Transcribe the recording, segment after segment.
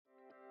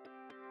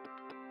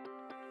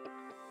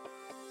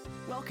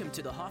Welcome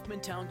to the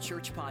Hoffmantown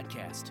Church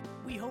Podcast.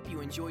 We hope you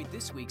enjoyed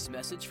this week's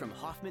message from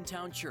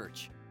Hoffmantown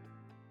Church.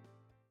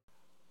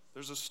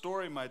 There's a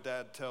story my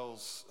dad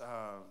tells.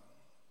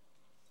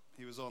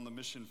 He was on the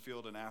mission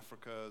field in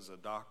Africa as a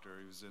doctor.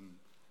 He was in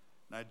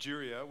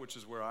Nigeria, which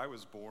is where I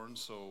was born,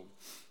 so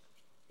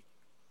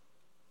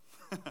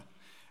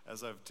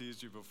as I've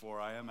teased you before,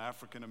 I am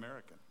African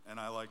American, and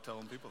I like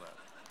telling people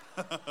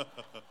that.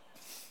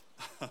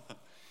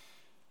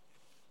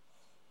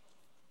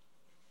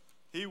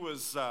 He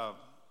was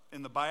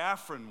in the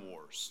Biafran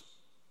Wars,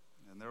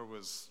 and there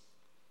was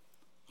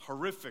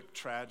horrific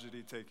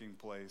tragedy taking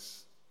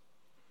place.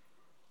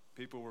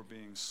 People were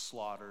being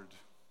slaughtered.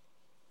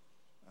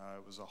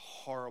 It was a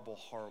horrible,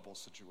 horrible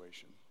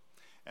situation.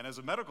 And as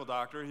a medical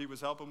doctor, he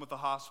was helping with the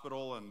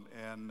hospital,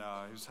 and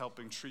he was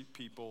helping treat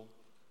people.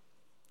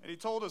 And he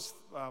told us,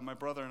 my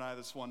brother and I,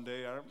 this one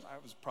day. I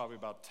was probably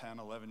about 10,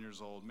 11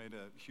 years old, made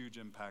a huge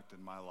impact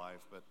in my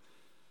life. But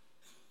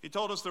he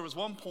told us there was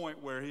one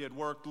point where he had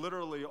worked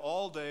literally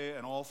all day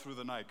and all through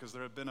the night because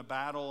there had been a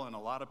battle and a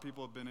lot of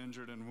people had been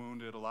injured and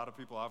wounded. A lot of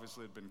people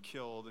obviously had been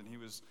killed, and he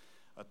was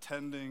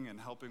attending and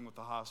helping with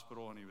the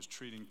hospital, and he was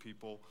treating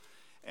people.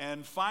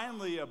 And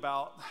finally,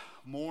 about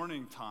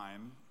morning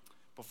time,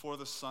 before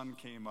the sun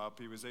came up,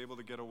 he was able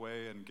to get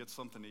away and get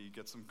something to eat,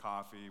 get some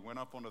coffee. He went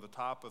up onto the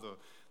top of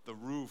the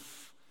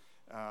roof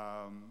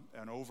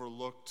and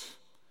overlooked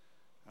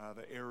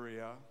the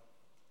area,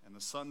 and the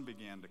sun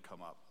began to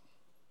come up.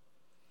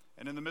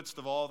 And in the midst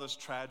of all this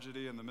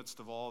tragedy, in the midst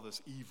of all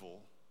this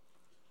evil,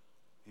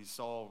 he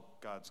saw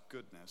God's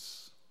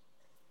goodness.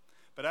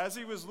 But as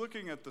he was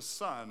looking at the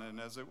sun and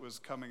as it was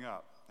coming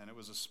up, and it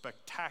was a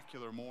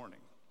spectacular morning,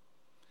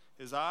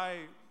 his eye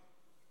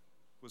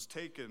was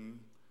taken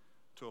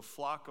to a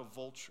flock of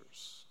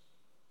vultures.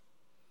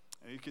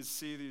 And you could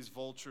see these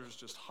vultures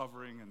just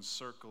hovering and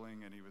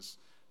circling, and he was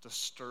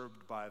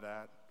disturbed by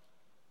that.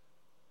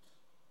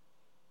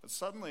 But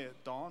suddenly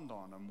it dawned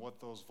on him what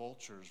those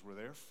vultures were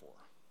there for.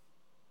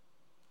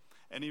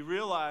 And he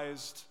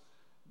realized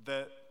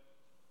that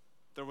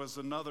there was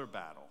another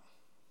battle,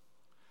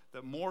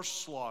 that more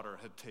slaughter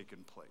had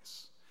taken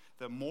place,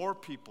 that more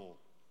people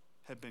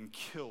had been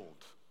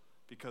killed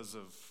because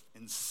of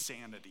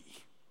insanity.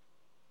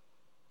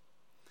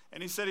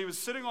 And he said he was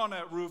sitting on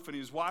that roof and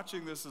he was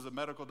watching this as a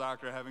medical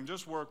doctor, having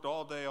just worked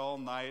all day, all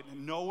night,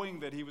 knowing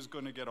that he was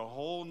going to get a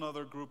whole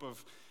nother group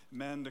of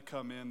men to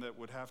come in that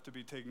would have to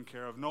be taken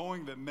care of,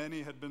 knowing that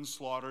many had been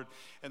slaughtered,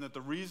 and that the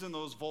reason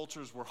those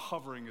vultures were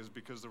hovering is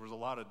because there was a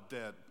lot of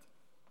dead.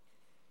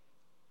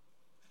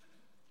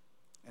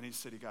 And he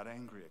said he got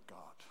angry at God.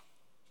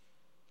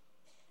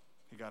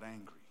 He got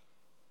angry.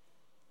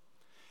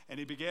 And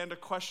he began to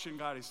question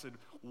God. He said,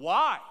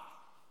 "Why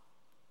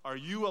are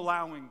you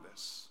allowing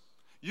this?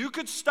 You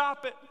could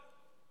stop it.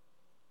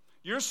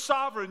 You're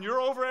sovereign.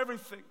 You're over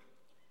everything.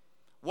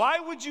 Why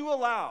would you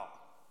allow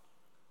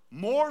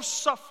more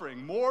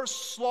suffering, more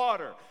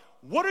slaughter?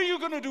 What are you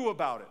going to do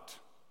about it?"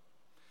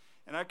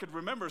 And I could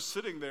remember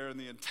sitting there in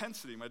the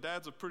intensity. My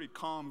dad's a pretty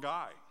calm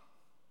guy.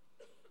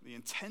 The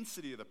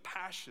intensity of the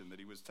passion that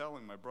he was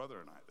telling my brother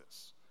and I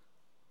this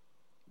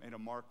made a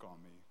mark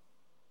on me.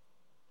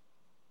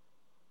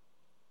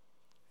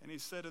 And he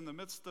said, in the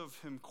midst of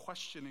him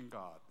questioning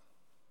God,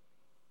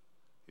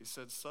 he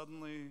said,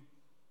 suddenly,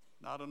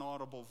 not an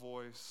audible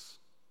voice,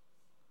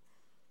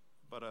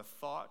 but a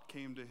thought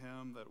came to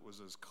him that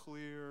was as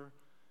clear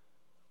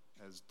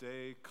as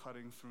day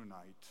cutting through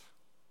night.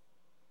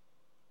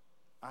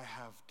 I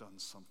have done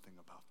something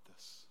about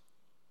this.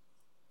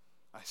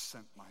 I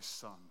sent my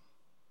son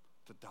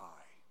to die,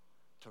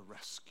 to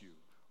rescue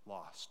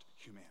lost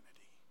humanity.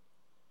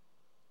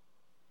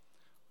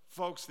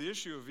 Folks, the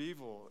issue of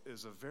evil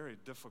is a very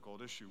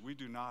difficult issue. We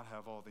do not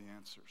have all the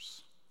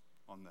answers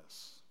on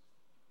this.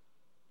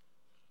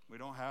 We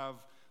don't have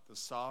the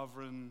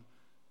sovereign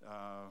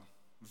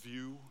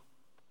view.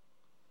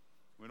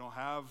 We don't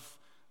have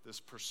this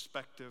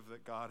perspective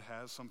that God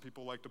has. Some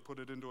people like to put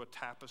it into a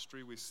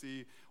tapestry. We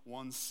see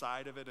one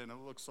side of it and it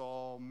looks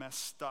all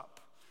messed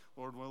up.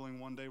 Lord willing,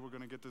 one day we're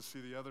going to get to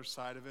see the other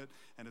side of it,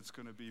 and it's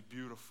going to be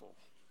beautiful.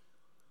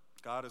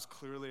 God is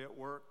clearly at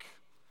work.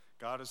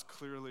 God is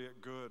clearly at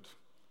good.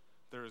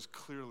 There is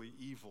clearly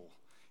evil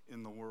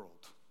in the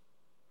world.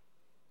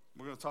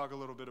 We're going to talk a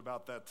little bit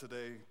about that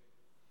today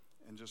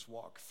and just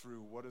walk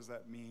through what does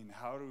that mean?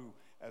 How do,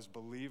 as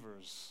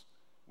believers,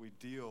 we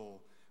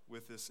deal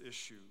with this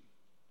issue?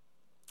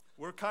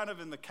 We're kind of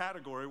in the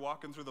category,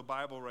 walking through the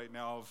Bible right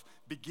now, of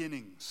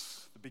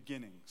beginnings, the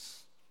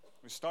beginnings.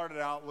 We started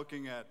out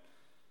looking at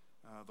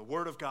the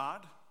Word of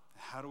God.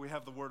 How do we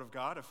have the Word of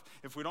God?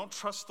 If we don't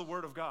trust the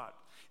Word of God,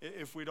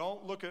 if we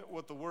don't look at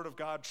what the Word of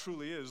God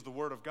truly is, the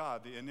Word of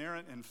God, the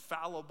inerrant,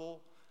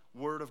 infallible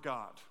Word of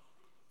God,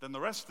 then the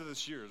rest of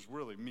this year is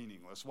really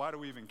meaningless. Why do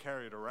we even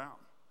carry it around?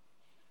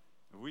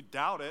 If we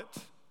doubt it,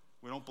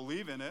 we don't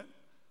believe in it,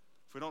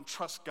 if we don't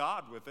trust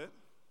God with it,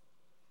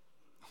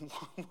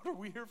 what are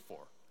we here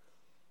for?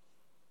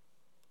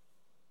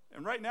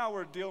 And right now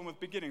we're dealing with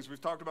beginnings.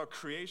 We've talked about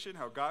creation,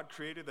 how God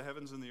created the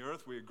heavens and the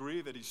earth. We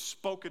agree that he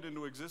spoke it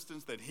into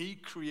existence, that he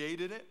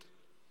created it.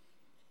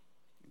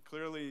 And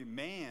clearly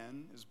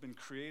man has been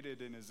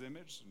created in his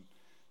image, and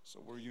so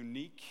we're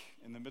unique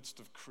in the midst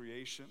of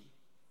creation,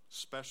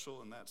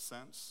 special in that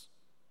sense.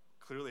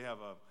 Clearly have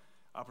an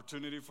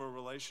opportunity for a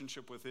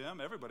relationship with him.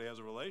 Everybody has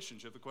a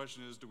relationship. The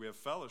question is, do we have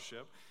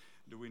fellowship?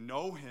 Do we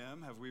know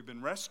him? Have we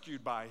been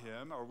rescued by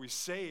him? Are we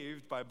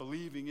saved by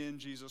believing in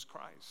Jesus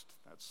Christ?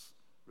 That's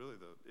really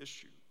the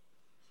issue.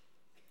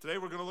 Today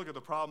we're going to look at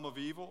the problem of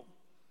evil,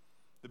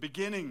 the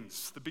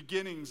beginnings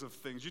of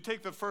things. You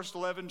take the first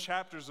 11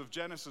 chapters of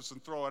Genesis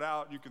and throw it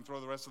out, and you can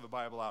throw the rest of the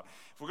Bible out.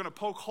 If we're going to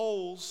poke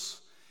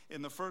holes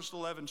in the first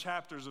 11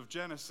 chapters of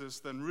Genesis,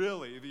 then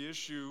really the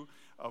issue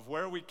of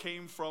where we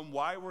came from,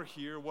 why we're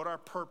here, what our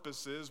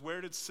purpose is,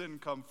 where did sin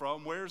come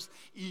from, where's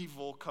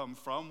evil come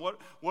from, what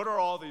are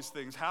all these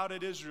things? How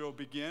did Israel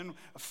begin?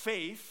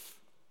 Faith.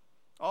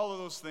 All of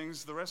those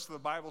things the rest of the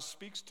Bible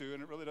speaks to,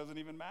 and it really doesn't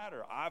even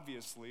matter.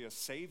 Obviously, a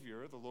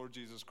Savior, the Lord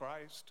Jesus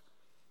Christ.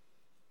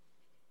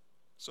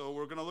 So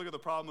we're going to look at the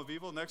problem of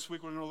evil. Next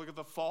week, we're going to look at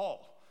the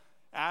fall.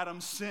 Adam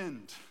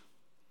sinned.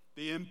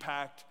 The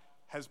impact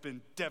has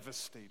been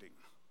devastating.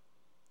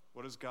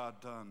 What has God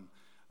done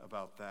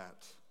about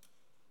that?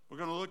 We're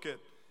going to look at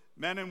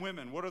men and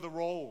women. What are the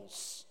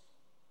roles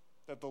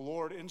that the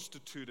Lord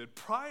instituted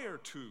prior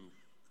to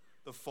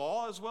the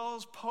fall as well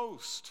as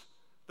post?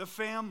 The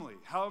family.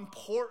 How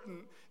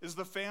important is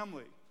the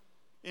family?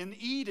 In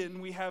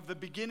Eden, we have the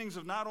beginnings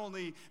of not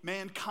only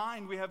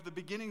mankind, we have the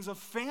beginnings of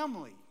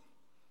family.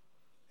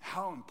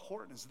 How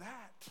important is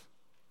that?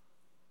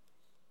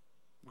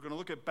 We're going to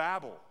look at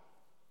Babel,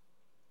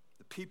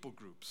 the people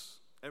groups,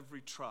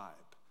 every tribe,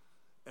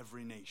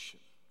 every nation.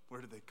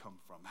 Where did they come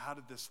from? How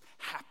did this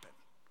happen?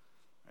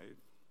 Right?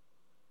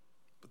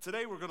 But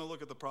today we're going to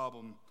look at the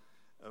problem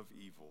of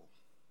evil.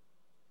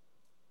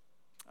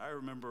 I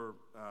remember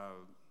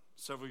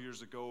several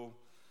years ago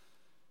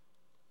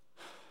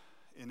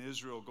in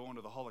Israel going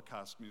to the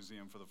Holocaust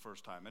Museum for the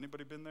first time.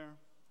 Anybody been there?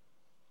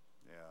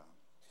 Yeah.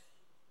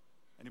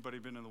 Anybody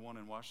been in the one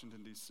in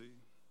Washington, D.C.?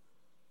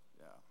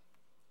 Yeah.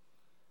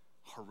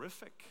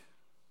 Horrific.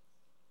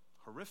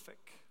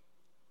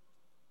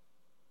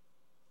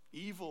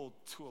 Evil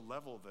to a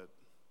level that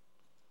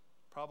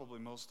probably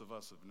most of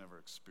us have never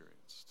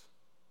experienced.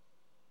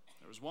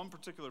 There was one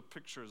particular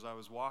picture as I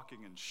was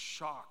walking in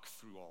shock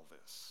through all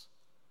this,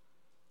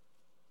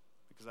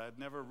 because I had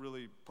never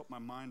really put my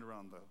mind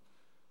around the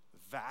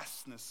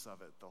vastness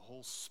of it, the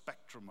whole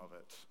spectrum of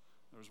it.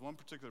 There was one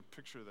particular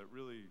picture that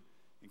really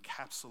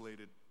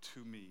encapsulated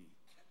to me,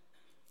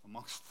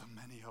 amongst the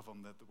many of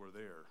them that were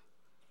there.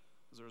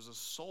 There was a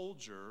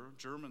soldier,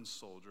 German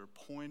soldier,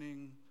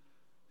 pointing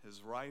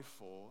his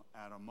rifle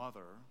at a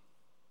mother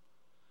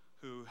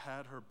who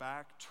had her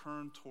back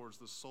turned towards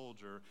the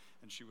soldier,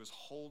 and she was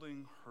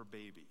holding her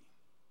baby.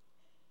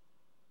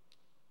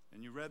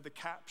 And you read the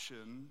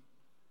caption,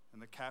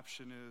 and the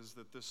caption is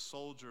that this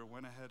soldier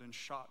went ahead and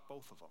shot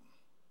both of them.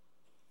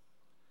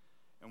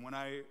 And when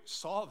I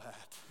saw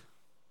that,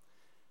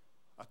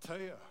 I'll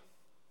tell you,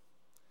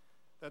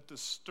 that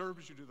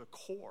disturbs you to the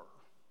core.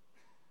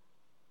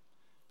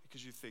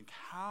 Because you think,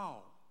 how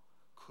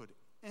could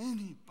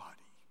anybody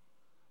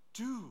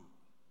do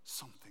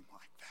something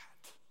like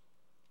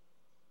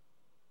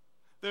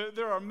that?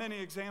 There are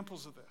many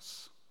examples of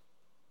this,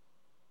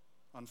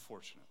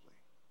 unfortunately.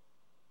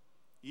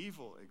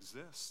 Evil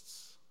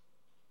exists.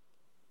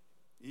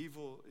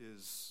 Evil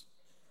is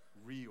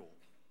real.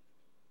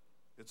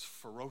 It's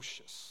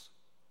ferocious.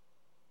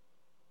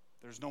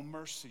 There's no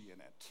mercy in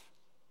it.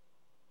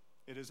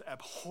 It is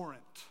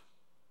abhorrent.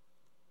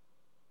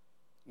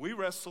 We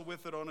wrestle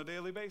with it on a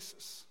daily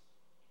basis,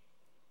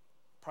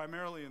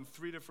 primarily in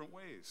three different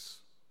ways.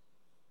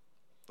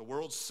 The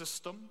world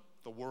system,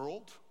 the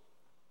world,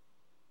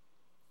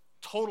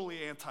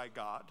 totally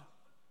anti-God,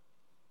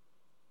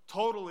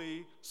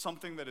 totally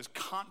something that is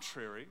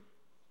contrary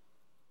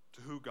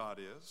to who God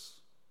is.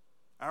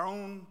 Our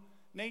own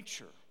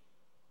nature,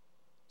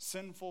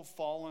 sinful,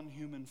 fallen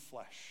human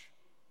flesh.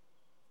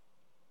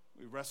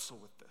 We wrestle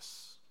with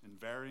this in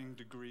varying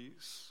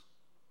degrees.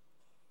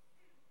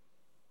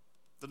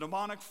 The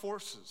demonic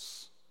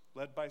forces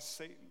led by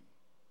Satan,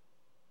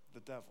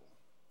 the devil.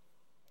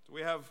 So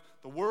we have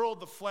the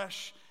world, the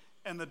flesh,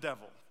 and the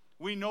devil.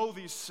 We know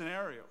these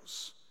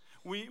scenarios.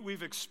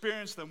 We've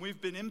experienced them.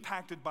 We've been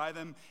impacted by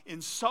them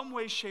in some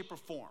way, shape, or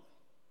form.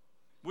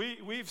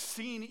 We've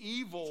seen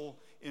evil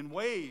in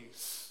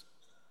ways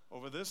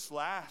over this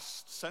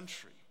last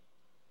century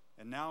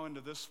and now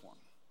into this one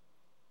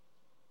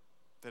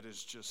that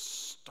is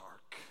just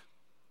stark.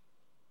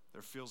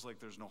 There feels like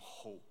there's no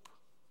hope.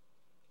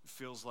 It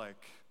feels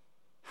like,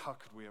 how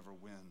could we ever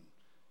win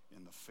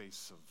in the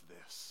face of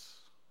this?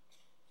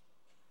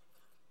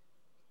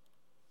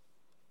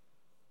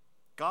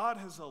 God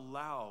has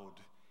allowed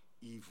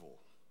evil.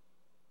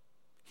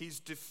 He's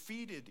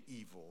defeated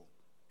evil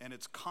and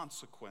its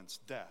consequence,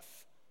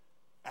 death,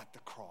 at the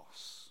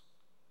cross,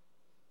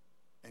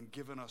 and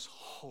given us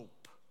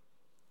hope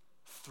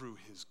through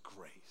his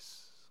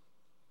grace.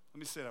 Let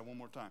me say that one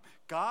more time.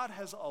 God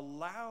has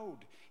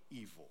allowed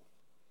evil.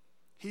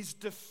 He's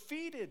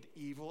defeated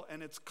evil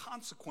and its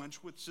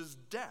consequence, which is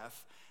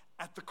death,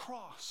 at the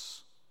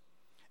cross.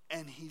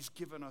 And he's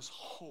given us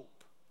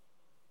hope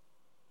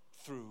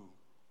through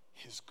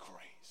his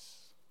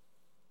grace.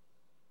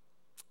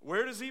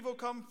 Where does evil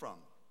come from?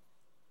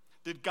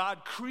 Did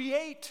God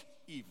create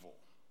evil?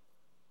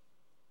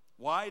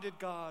 Why did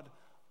God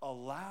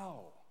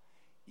allow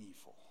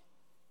evil?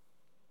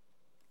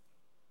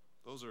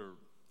 Those are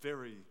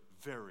very,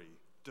 very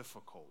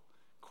difficult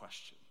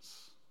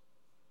questions.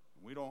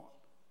 We don't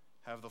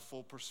have the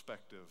full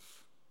perspective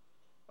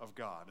of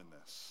God in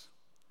this.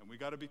 And we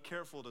got to be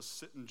careful to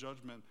sit in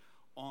judgment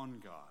on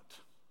God,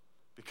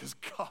 because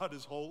God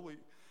is holy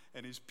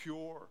and he's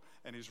pure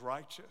and he's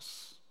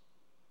righteous.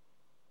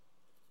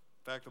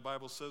 In fact, the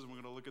Bible says, and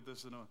we're going to look at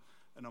this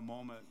in a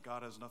moment,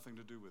 God has nothing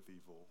to do with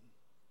evil.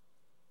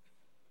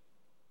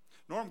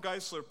 Norm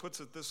Geisler puts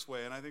it this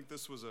way, and I think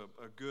this was a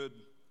good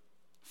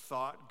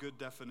thought, good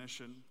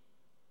definition.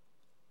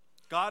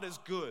 God is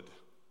good,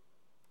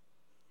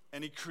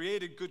 and he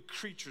created good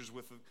creatures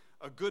with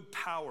a good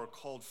power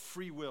called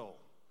free will.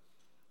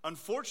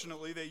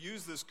 Unfortunately, they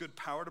use this good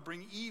power to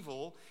bring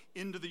evil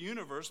into the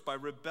universe by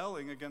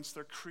rebelling against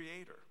their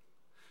creator.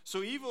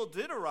 So evil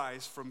did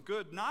arise from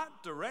good,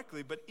 not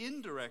directly, but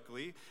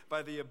indirectly,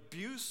 by the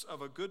abuse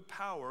of a good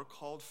power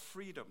called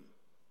freedom.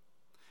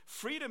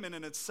 Freedom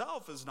in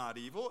itself is not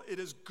evil. It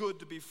is good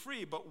to be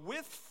free. But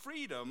with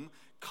freedom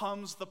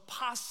comes the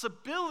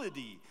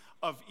possibility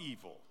of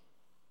evil.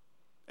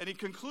 And he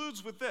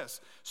concludes with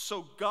this.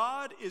 So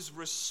God is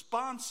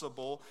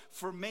responsible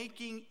for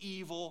making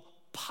evil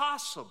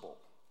possible,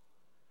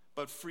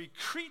 but free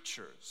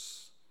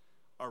creatures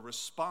are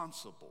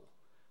responsible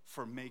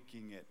for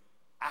making it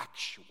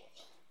actual.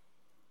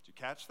 Did you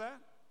catch that?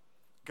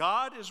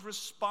 God is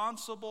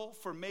responsible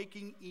for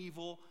making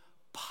evil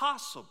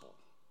possible,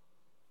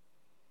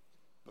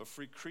 but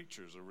free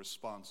creatures are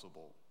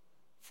responsible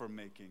for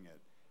making it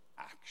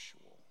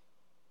actual.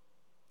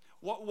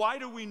 Why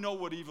do we know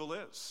what evil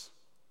is?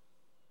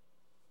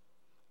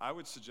 I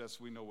would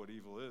suggest we know what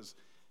evil is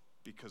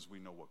because we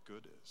know what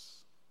good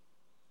is.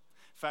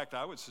 In fact,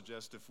 I would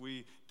suggest if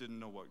we didn't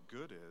know what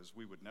good is,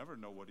 we would never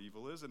know what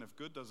evil is. And if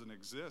good doesn't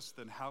exist,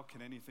 then how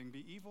can anything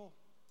be evil?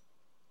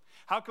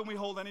 How can we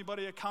hold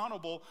anybody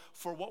accountable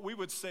for what we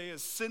would say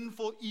is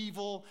sinful,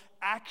 evil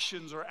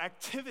actions or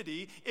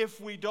activity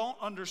if we don't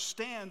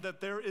understand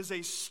that there is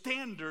a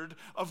standard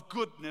of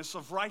goodness,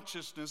 of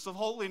righteousness, of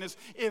holiness?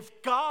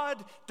 If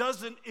God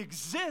doesn't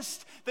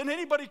exist, then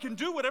anybody can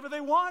do whatever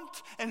they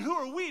want. And who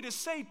are we to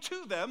say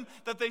to them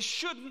that they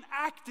shouldn't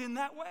act in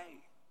that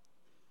way?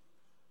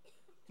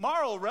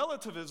 Moral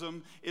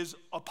relativism is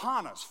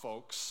upon us,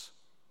 folks.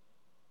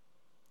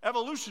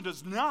 Evolution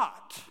does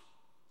not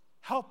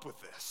help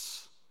with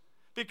this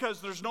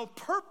because there's no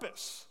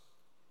purpose.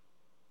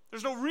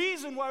 There's no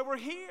reason why we're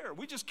here.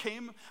 We just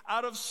came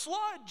out of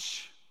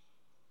sludge.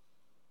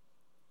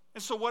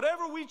 And so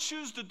whatever we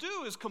choose to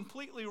do is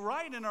completely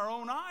right in our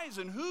own eyes.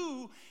 And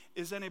who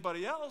is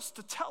anybody else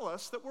to tell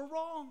us that we're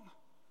wrong?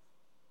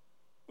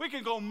 We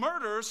can go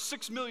murder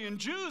 6 million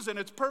Jews and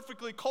it's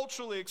perfectly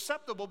culturally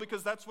acceptable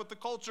because that's what the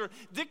culture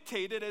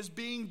dictated as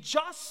being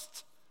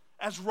just,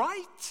 as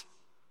right.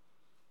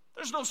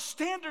 There's no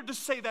standard to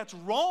say that's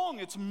wrong.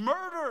 It's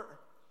murder.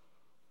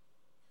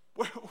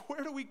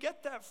 Where do we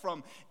get that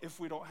from if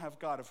we don't have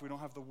God, if we don't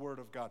have the Word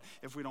of God,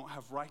 if we don't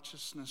have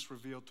righteousness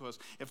revealed to us,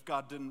 if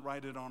God didn't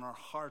write it on our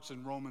hearts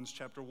in Romans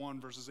chapter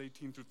 1, verses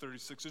 18 through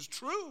 36 is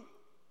true?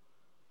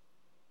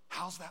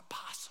 How's that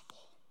possible?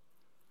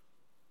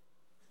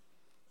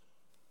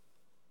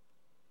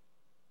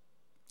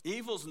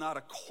 Evil's not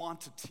a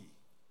quantity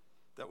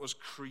that was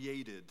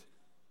created,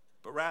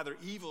 but rather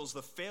evil's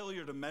the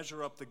failure to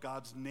measure up to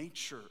God's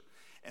nature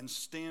and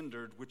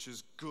standard, which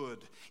is good.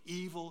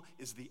 Evil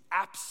is the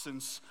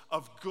absence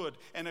of good.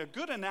 And a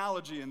good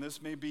analogy in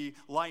this may be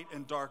light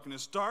and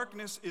darkness.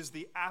 Darkness is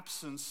the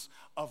absence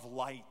of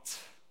light.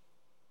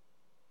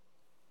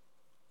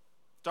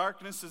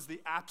 Darkness is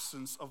the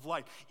absence of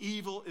light.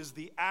 Evil is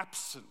the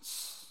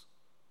absence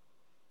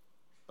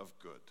of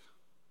good.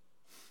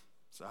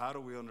 So how do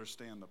we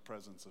understand the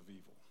presence of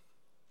evil?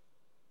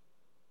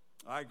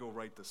 I go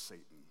right to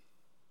Satan.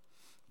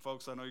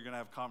 Folks, I know you're going to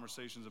have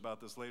conversations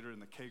about this later in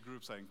the K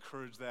groups. I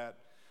encourage that.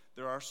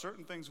 There are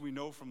certain things we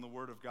know from the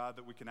Word of God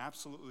that we can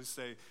absolutely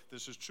say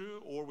this is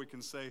true, or we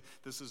can say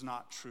this is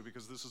not true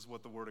because this is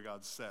what the Word of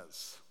God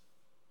says.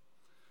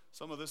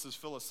 Some of this is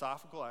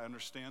philosophical. I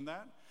understand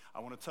that. I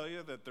want to tell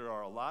you that there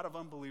are a lot of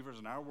unbelievers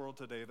in our world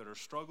today that are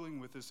struggling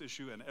with this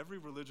issue, and every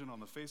religion on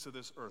the face of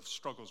this earth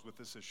struggles with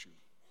this issue.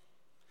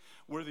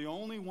 We're the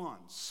only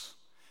ones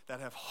that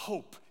have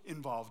hope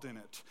involved in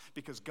it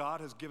because God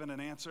has given an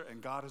answer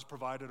and God has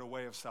provided a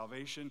way of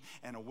salvation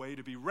and a way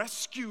to be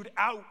rescued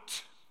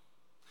out.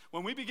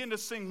 When we begin to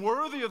sing,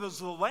 "Worthy is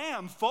the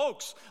Lamb,"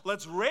 folks,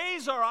 let's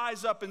raise our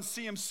eyes up and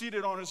see him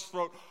seated on his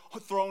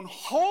throne,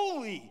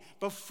 holy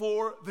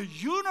before the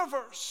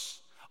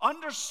universe.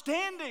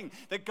 Understanding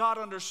that God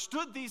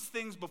understood these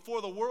things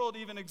before the world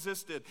even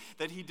existed,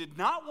 that he did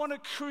not want to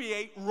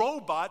create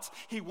robots.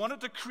 He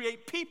wanted to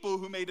create people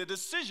who made a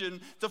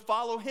decision to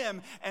follow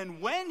him.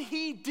 And when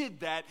he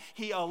did that,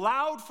 he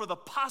allowed for the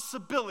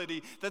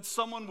possibility that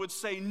someone would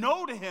say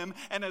no to him,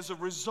 and as a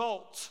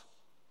result,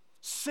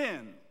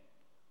 sin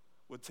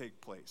would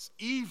take place.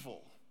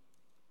 Evil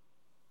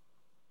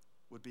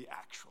would be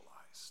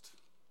actualized.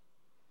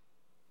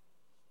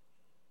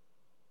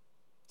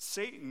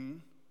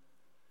 Satan,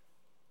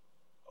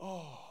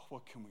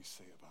 what can we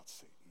say about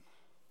Satan?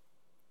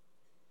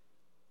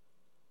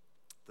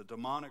 The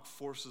demonic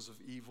forces of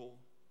evil.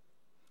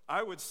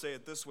 I would say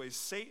it this way: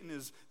 Satan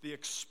is the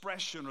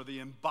expression or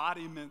the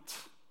embodiment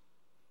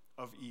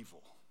of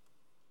evil.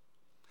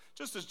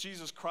 Just as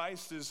Jesus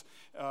Christ is,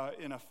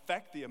 in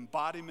effect, the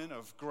embodiment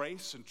of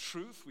grace and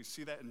truth. We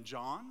see that in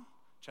John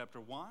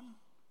chapter 1.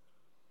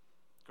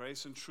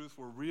 Grace and truth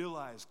were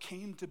realized,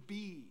 came to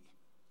be,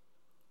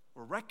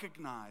 were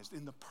recognized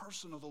in the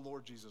person of the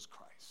Lord Jesus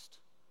Christ.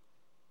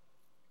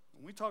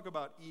 When we talk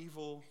about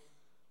evil,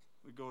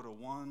 we go to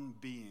one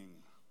being,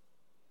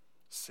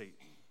 Satan.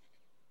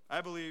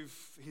 I believe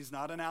he's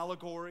not an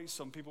allegory.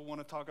 Some people want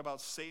to talk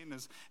about Satan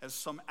as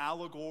some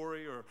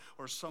allegory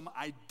or some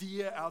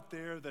idea out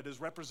there that is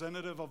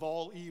representative of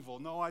all evil.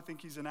 No, I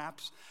think he's an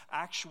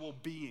actual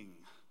being.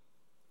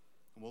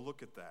 And we'll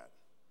look at that.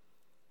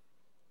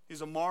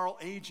 He's a moral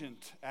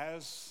agent,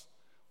 as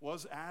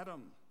was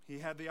Adam. He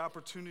had the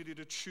opportunity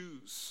to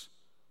choose.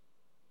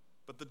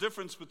 But the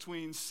difference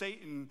between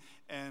Satan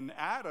and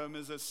Adam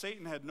is that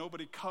Satan had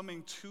nobody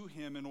coming to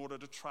him in order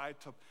to try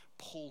to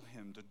pull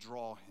him, to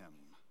draw him.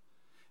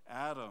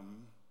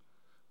 Adam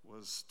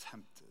was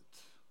tempted.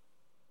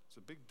 There's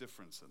a big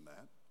difference in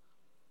that.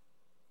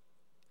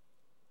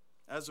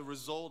 As a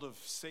result of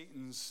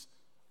Satan's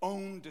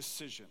own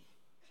decision,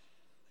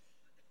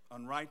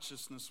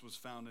 unrighteousness was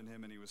found in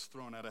him and he was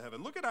thrown out of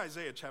heaven. Look at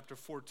Isaiah chapter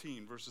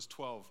 14, verses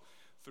 12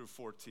 through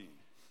 14.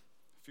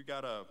 If you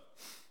got an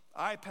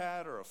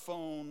iPad or a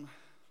phone,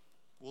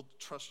 we'll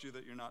trust you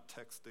that you're not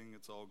texting.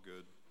 It's all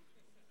good.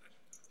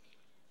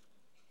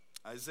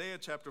 Isaiah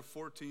chapter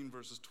 14,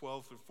 verses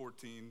 12 through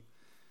 14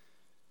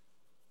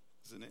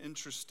 is an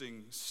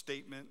interesting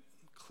statement,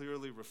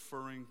 clearly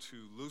referring to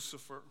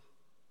Lucifer,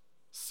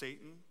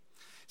 Satan.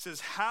 It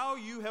says, "How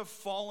you have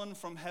fallen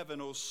from heaven,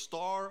 O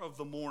star of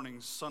the morning,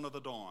 son of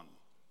the dawn.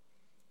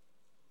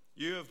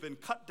 You have been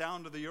cut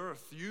down to the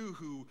earth, you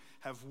who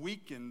have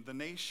weakened the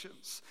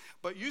nations.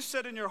 But you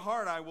said in your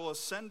heart, I will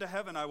ascend to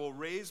heaven, I will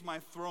raise my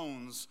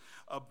thrones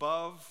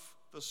above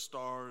the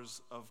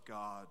stars of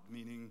God,"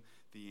 meaning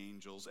the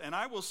angels. "And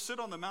I will sit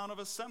on the mount of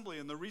assembly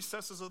in the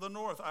recesses of the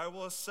north. I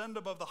will ascend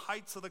above the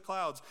heights of the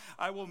clouds.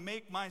 I will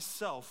make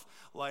myself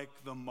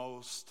like the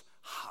Most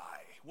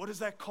High." What is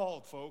that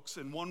called, folks?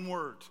 In one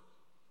word.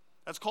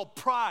 That's called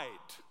pride.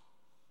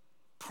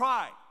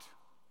 Pride.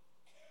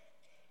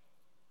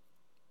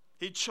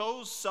 He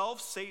chose self,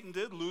 Satan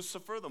did,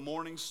 Lucifer, the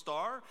morning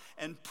star,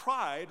 and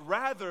pride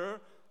rather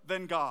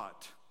than God.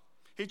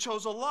 He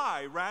chose a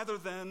lie rather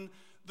than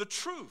the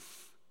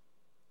truth.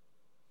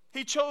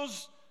 He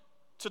chose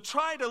to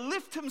try to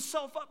lift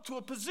himself up to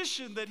a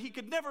position that he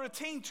could never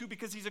attain to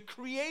because he's a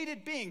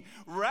created being,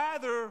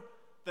 rather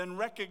than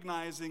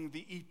recognizing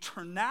the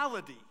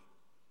eternality,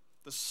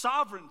 the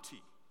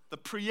sovereignty, the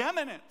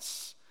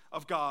preeminence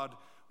of God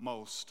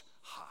Most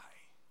High.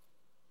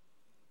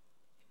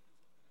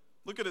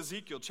 Look at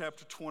Ezekiel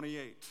chapter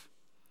 28,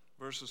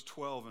 verses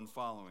 12 and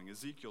following.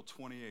 Ezekiel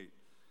 28,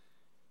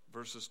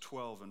 verses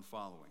 12 and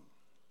following.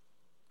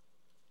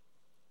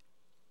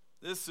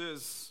 This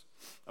is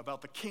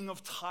about the king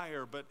of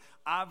Tyre, but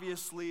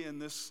obviously in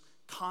this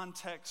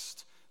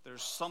context,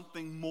 there's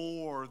something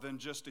more than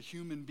just a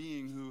human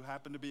being who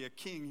happened to be a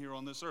king here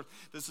on this earth.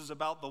 This is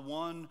about the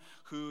one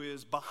who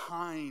is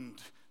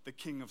behind the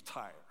king of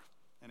Tyre.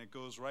 And it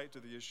goes right to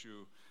the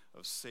issue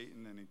of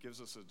Satan, and it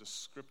gives us a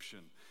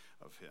description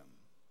of him.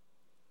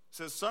 It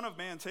says, "Son of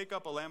man, take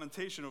up a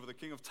lamentation over the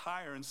king of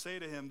Tyre and say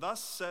to him,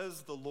 thus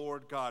says the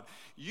Lord God,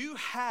 you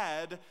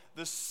had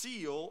the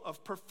seal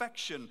of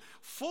perfection,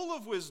 full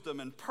of wisdom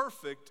and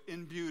perfect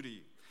in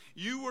beauty.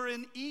 You were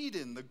in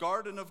Eden, the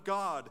garden of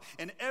God,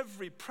 and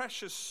every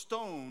precious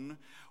stone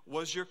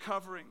was your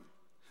covering.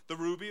 The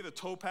ruby, the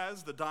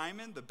topaz, the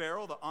diamond, the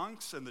beryl, the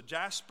onyx, and the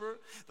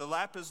jasper, the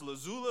lapis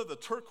lazuli, the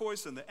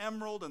turquoise, and the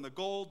emerald, and the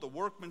gold, the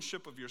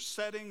workmanship of your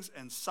settings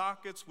and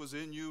sockets was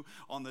in you.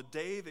 On the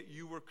day that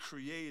you were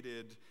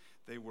created,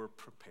 they were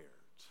prepared.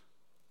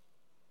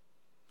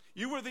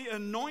 You were the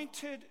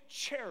anointed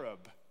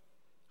cherub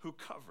who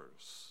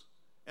covers,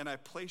 and I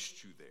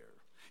placed you there.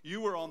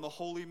 You were on the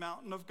holy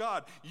mountain of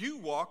God. You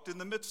walked in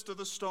the midst of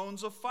the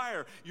stones of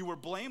fire. You were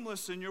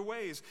blameless in your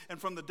ways. And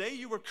from the day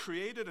you were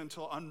created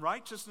until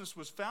unrighteousness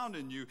was found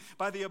in you,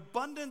 by the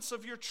abundance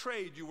of your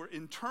trade, you were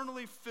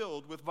internally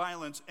filled with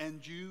violence,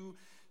 and you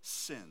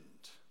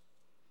sinned.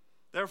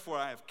 Therefore,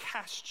 I have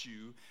cast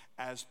you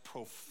as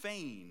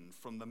profane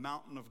from the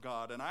mountain of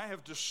God, and I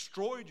have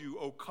destroyed you,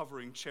 O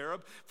covering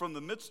cherub, from the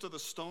midst of the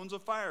stones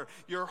of fire.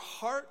 Your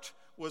heart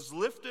was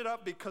lifted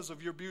up because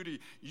of your beauty.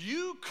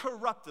 You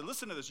corrupted,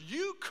 listen to this,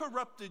 you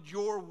corrupted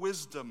your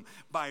wisdom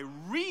by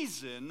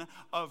reason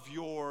of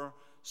your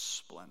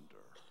splendor.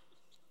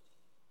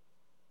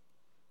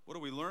 What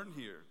do we learn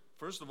here?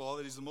 First of all,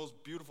 that he's the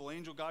most beautiful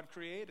angel God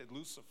created,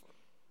 Lucifer,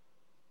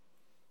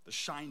 the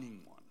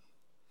shining one.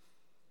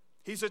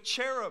 He's a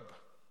cherub.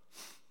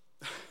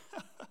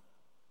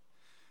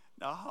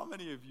 Now, how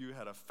many of you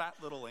had a fat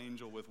little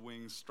angel with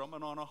wings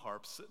strumming on a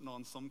harp, sitting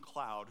on some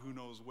cloud, who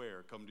knows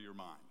where, come to your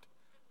mind?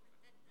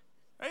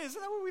 Hey,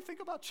 isn't that what we think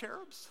about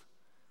cherubs?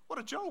 What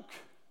a joke.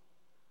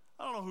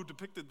 I don't know who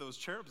depicted those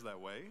cherubs that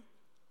way,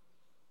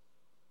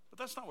 but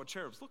that's not what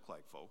cherubs look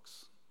like,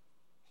 folks.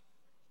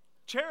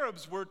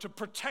 Cherubs were to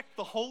protect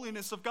the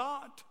holiness of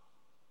God.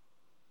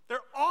 They're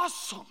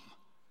awesome.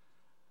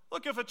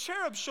 Look, if a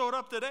cherub showed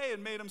up today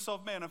and made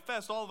himself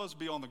manifest, all of us would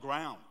be on the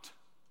ground.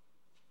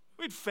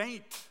 We'd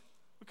faint.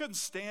 We couldn't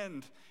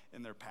stand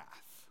in their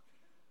path.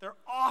 They're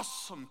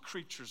awesome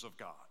creatures of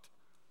God.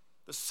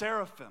 The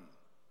seraphim,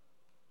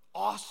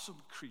 awesome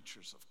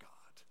creatures of God.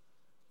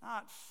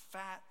 Not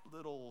fat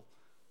little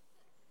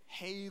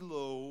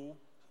halo,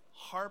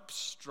 harp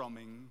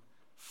strumming,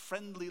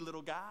 friendly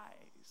little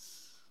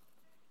guys.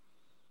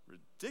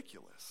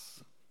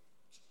 Ridiculous.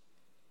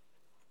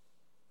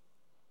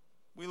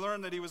 We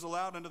learn that he was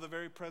allowed into the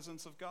very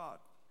presence of God.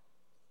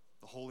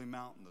 The holy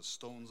mountain, the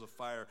stones of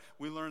fire.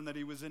 We learn that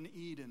he was in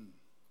Eden.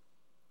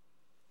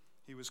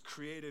 He was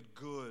created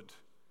good,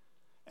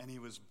 and he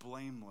was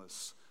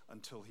blameless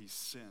until he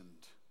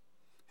sinned.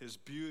 His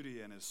beauty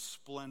and his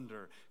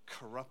splendor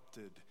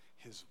corrupted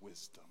his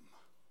wisdom.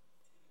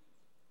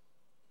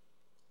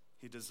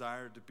 He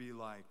desired to be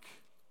like,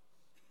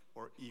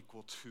 or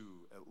equal to,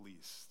 at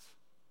least,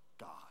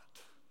 God.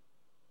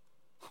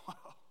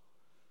 Wow.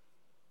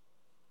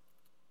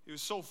 He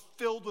was so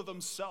filled with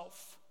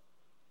himself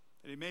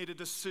that he made a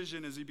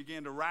decision as he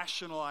began to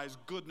rationalize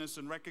goodness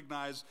and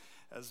recognize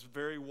as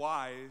very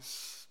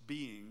wise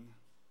being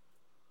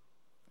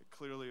that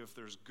clearly if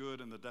there's good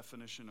in the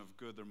definition of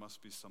good, there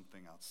must be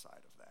something outside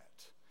of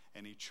that.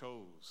 And he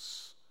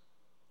chose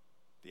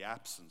the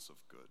absence of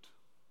good.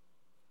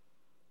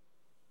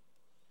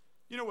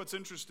 You know what's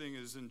interesting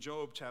is in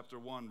Job chapter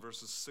 1,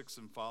 verses 6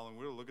 and following,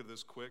 we're going to look at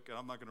this quick, and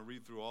I'm not going to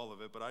read through all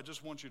of it, but I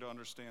just want you to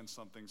understand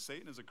something.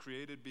 Satan is a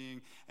created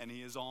being, and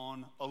he is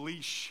on a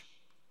leash.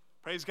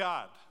 Praise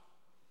God.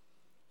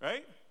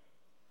 Right?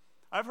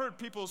 I've heard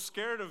people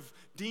scared of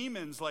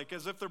demons like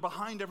as if they're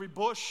behind every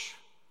bush.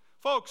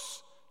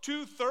 Folks,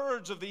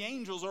 2/3 of the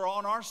angels are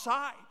on our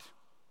side.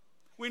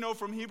 We know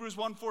from Hebrews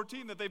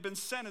 1:14 that they've been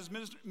sent as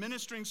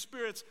ministering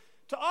spirits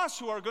to us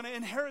who are going to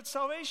inherit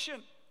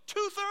salvation.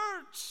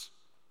 2/3.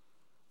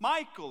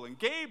 Michael and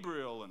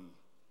Gabriel and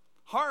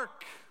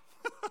Hark.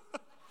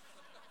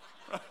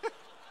 Right?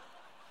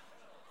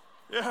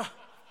 Yeah.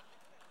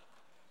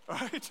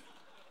 Right?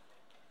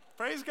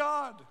 Praise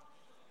God.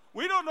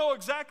 We don't know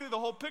exactly the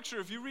whole picture.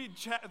 If you read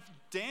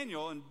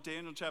Daniel, in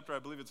Daniel chapter, I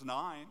believe it's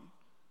 9,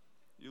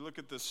 you look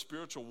at the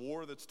spiritual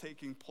war that's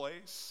taking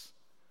place.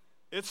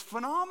 It's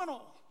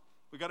phenomenal.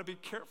 We got to be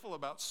careful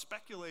about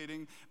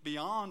speculating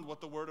beyond what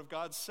the Word of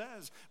God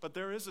says. But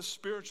there is a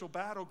spiritual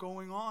battle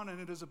going on,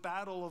 and it is a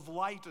battle of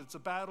light. It's a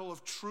battle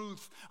of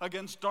truth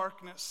against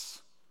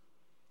darkness.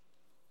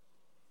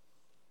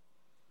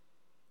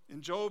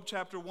 In Job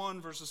chapter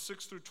 1, verses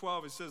 6 through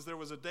 12, it says, there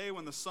was a day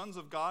when the sons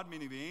of God,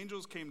 meaning the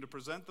angels, came to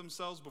present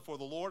themselves before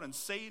the Lord, and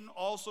Satan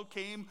also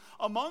came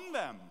among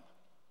them.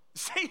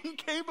 Satan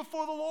came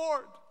before the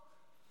Lord.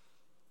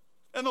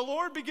 And the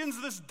Lord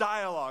begins this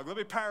dialogue. Let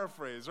me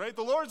paraphrase, right?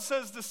 The Lord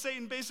says to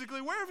Satan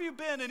basically, where have you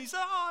been? And he said,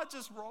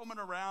 just roaming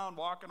around,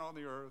 walking on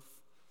the earth.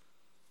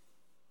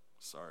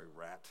 Sorry,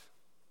 rat.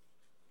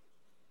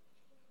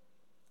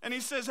 And he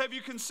says, have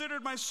you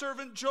considered my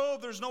servant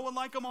Job? There's no one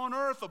like him on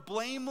earth, a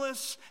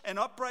blameless and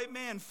upright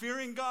man,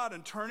 fearing God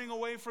and turning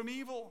away from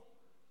evil.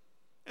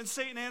 And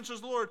Satan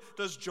answers the Lord,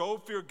 does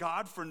Job fear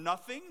God for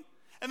nothing?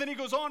 And then he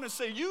goes on to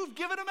say, you've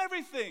given him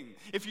everything.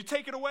 If you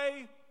take it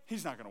away,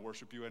 he's not going to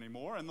worship you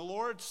anymore. And the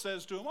Lord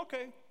says to him,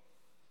 okay,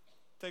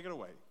 take it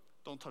away.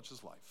 Don't touch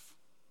his life.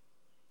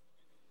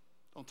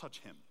 Don't touch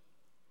him.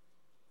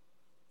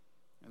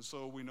 And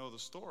so we know the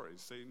story.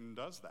 Satan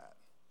does that.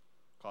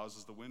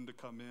 Causes the wind to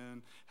come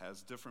in,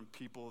 has different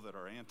people that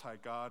are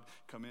anti-God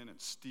come in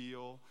and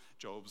steal.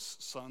 Job's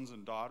sons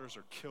and daughters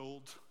are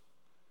killed.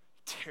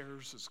 He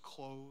tears his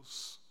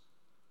clothes.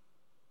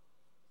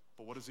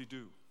 But what does he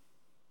do?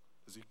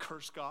 Does he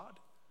curse God?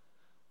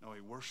 No, he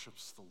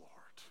worships the Lord.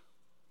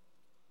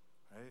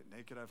 Right?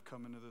 Naked I've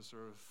come into this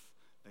earth,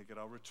 naked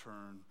I'll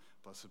return.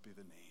 Blessed be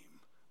the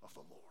name of the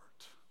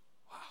Lord.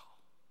 Wow.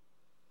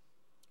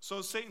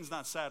 So Satan's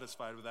not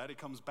satisfied with that. He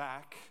comes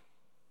back.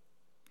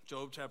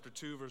 Job chapter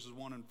 2, verses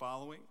 1 and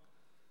following.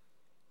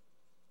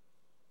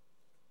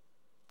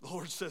 The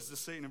Lord says to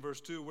Satan in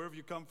verse 2, where have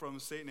you come from?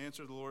 And Satan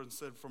answered the Lord and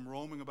said, from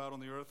roaming about on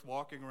the earth,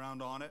 walking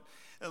around on it.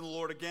 And the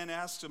Lord again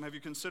asked him, have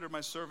you considered my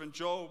servant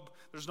Job?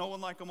 There's no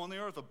one like him on the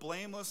earth, a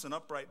blameless and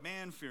upright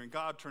man, fearing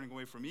God, turning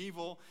away from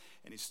evil.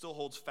 And he still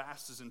holds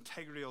fast his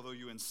integrity, although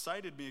you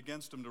incited me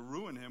against him to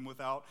ruin him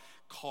without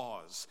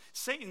cause.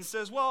 Satan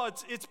says, well,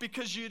 it's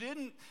because you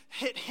didn't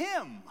hit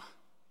him.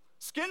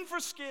 Skin for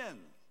skin.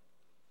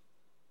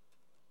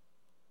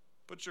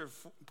 Put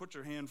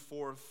your hand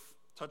forth.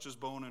 Touch his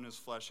bone and his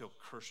flesh, he'll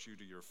curse you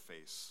to your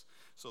face.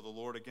 So the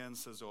Lord again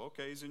says, oh,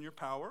 okay, he's in your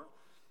power,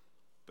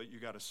 but you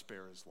got to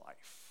spare his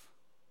life.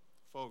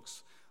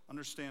 Folks,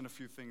 understand a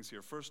few things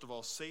here. First of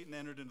all, Satan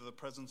entered into the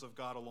presence of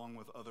God along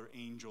with other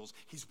angels.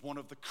 He's one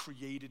of the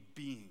created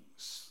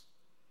beings.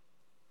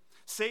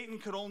 Satan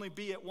could only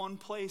be at one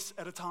place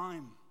at a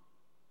time.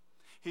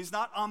 He's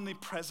not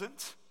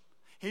omnipresent.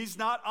 He's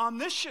not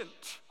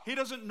omniscient. He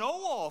doesn't know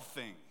all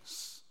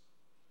things.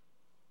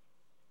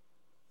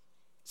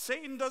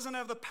 Satan doesn't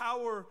have the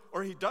power,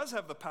 or he does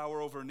have the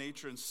power over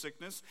nature and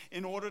sickness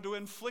in order to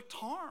inflict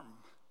harm.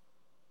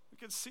 We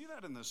can see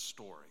that in this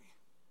story.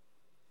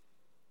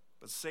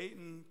 But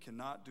Satan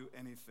cannot do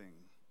anything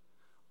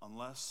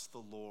unless the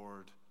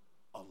Lord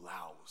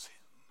allows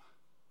him.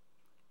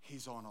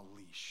 He's on a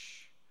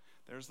leash.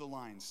 There's the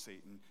line,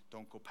 Satan.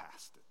 Don't go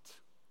past it.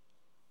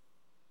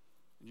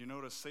 And you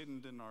notice Satan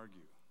didn't argue.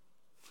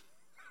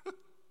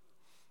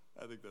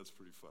 I think that's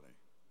pretty funny.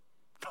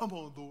 Come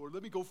on, Lord,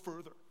 let me go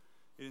further.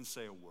 He didn't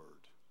say a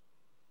word.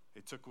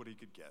 He took what he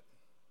could get.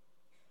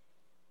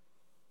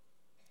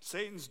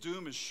 Satan's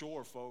doom is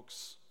sure,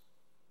 folks.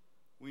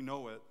 We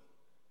know it.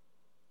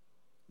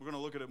 We're going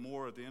to look at it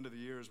more at the end of the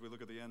year as we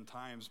look at the end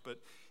times. But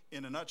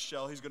in a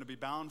nutshell, he's going to be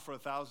bound for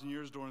 1,000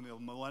 years during the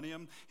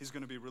millennium. He's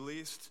going to be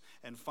released.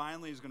 And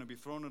finally, he's going to be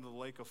thrown into the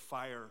lake of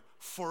fire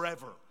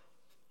forever.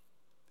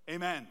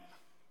 Amen.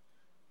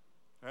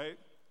 Right?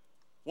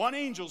 One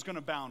angel's going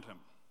to bound him.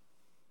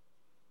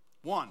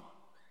 One.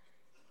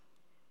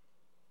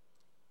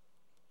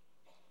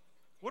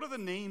 What are the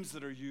names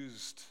that are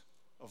used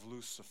of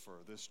Lucifer,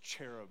 this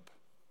cherub?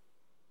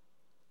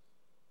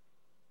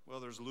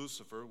 Well, there's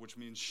Lucifer, which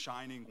means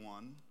shining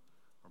one,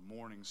 or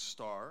morning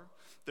star.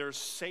 There's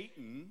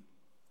Satan.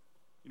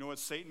 You know what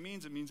Satan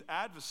means? It means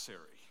adversary.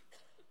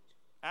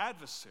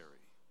 Adversary.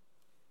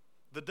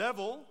 The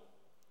devil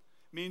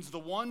means the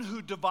one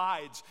who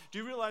divides. Do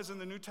you realize in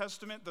the New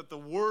Testament that the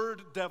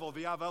word devil,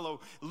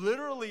 diavolo,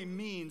 literally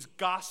means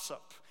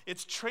gossip?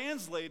 It's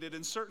translated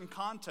in certain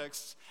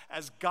contexts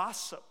as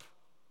gossip.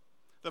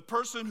 The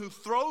person who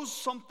throws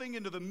something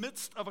into the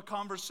midst of a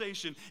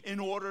conversation in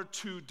order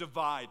to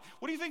divide.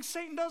 What do you think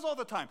Satan does all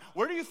the time?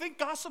 Where do you think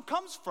gossip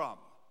comes from?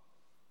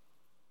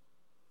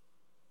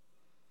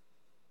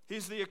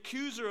 He's the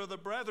accuser of the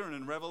brethren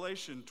in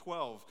Revelation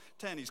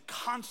 12:10. He's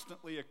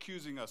constantly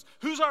accusing us.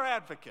 Who's our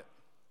advocate?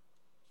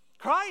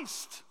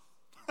 Christ.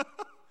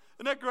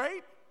 Isn't that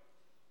great?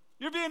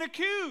 You're being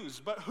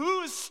accused, but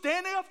who is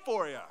standing up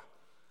for you?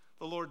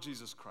 The Lord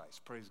Jesus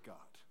Christ. Praise God.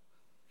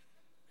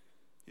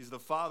 He's the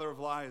father of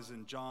lies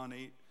in John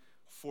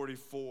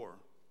 8:44.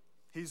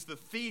 He's the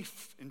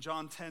thief in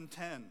John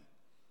 10:10.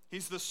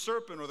 He's the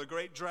serpent or the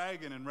great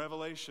dragon in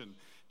Revelation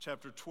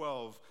chapter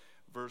 12,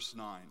 verse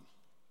 9.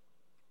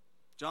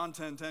 John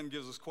 10:10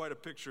 gives us quite a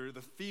picture.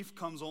 The thief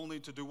comes only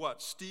to do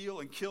what? Steal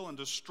and kill and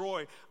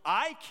destroy.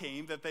 I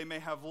came that they may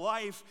have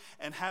life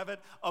and have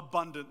it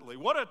abundantly.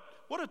 What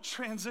a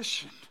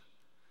transition.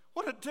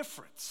 What a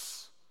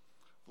difference.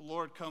 The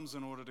Lord comes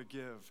in order to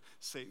give.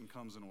 Satan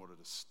comes in order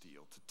to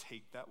steal, to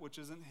take that which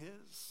isn't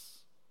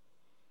his.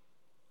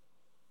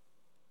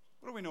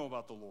 What do we know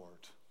about the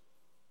Lord?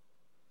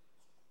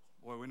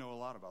 Boy, we know a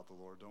lot about the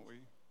Lord, don't we?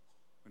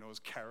 We know his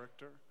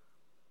character.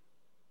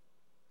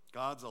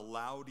 God's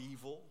allowed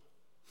evil.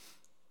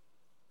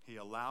 He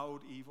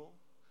allowed evil.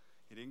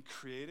 He didn't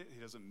create it. He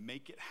doesn't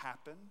make it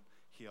happen.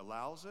 He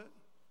allows it.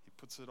 He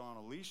puts it on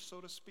a leash,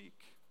 so to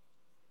speak.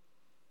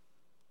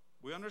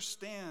 We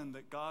understand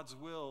that God's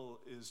will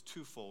is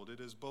twofold. It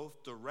is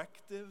both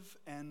directive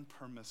and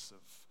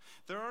permissive.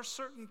 There are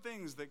certain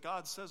things that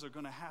God says are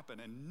going to happen,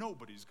 and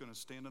nobody's going to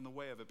stand in the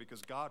way of it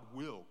because God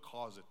will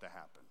cause it to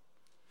happen.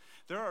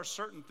 There are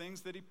certain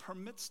things that he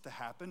permits to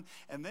happen,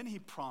 and then he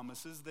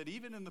promises that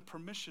even in the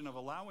permission of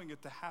allowing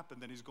it to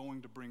happen, that he's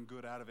going to bring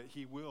good out of it.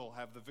 He will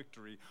have the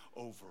victory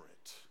over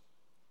it.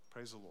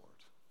 Praise the Lord.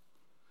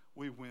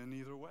 We win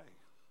either way.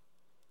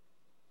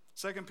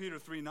 2 Peter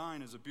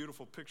 3:9 is a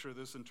beautiful picture of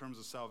this in terms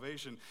of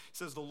salvation. It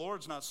says, the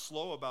Lord's not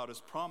slow about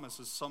his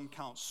promises, some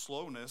count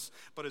slowness,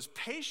 but is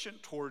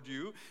patient toward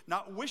you,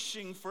 not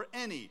wishing for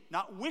any,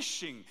 not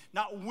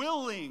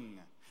willing,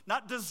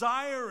 not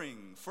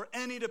desiring for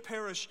any to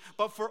perish,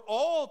 but for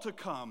all to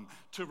come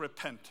to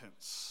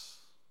repentance.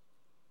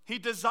 He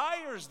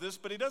desires this,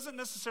 but he doesn't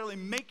necessarily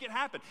make it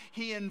happen.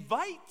 He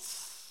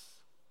invites.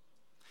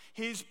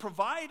 He's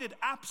provided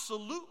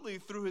absolutely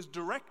through his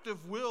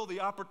directive will the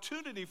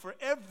opportunity for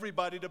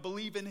everybody to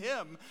believe in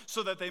him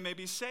so that they may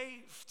be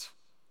saved.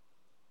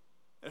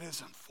 It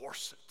doesn't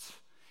force it.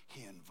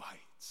 He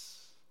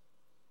invites.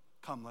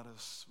 Come, let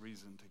us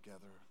reason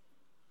together.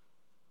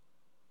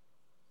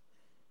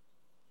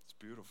 It's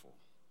beautiful.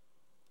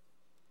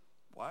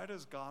 Why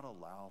does God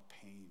allow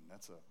pain?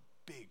 That's a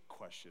big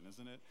question,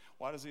 isn't it?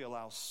 Why does he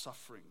allow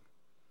suffering?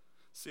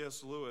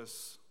 C.S.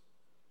 Lewis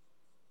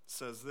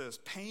says this: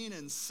 pain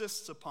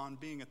insists upon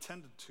being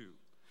attended to.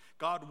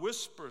 God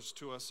whispers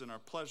to us in our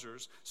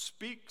pleasures,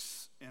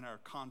 speaks in our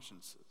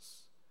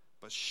consciences,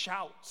 but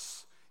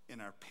shouts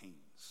in our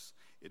pains.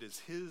 It is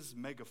his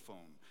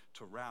megaphone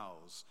to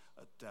rouse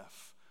a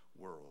deaf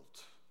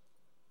world.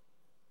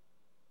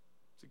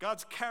 See,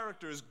 God's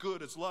character is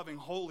good, it's loving,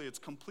 holy, it's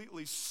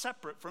completely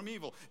separate from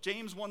evil.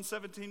 James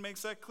 1:17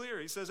 makes that clear.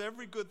 He says,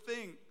 every good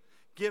thing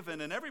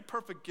given and every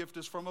perfect gift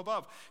is from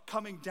above,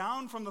 coming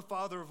down from the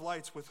Father of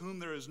lights, with whom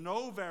there is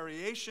no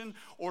variation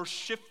or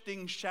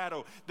shifting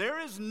shadow. There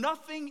is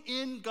nothing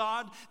in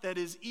God that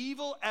is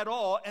evil at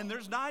all, and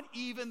there's not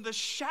even the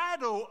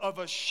shadow of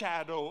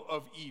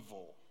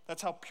evil.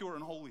 That's how pure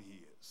and holy he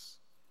is.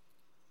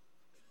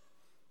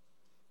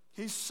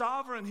 He's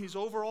sovereign. He's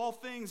over all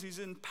things. He's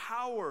in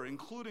power,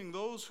 including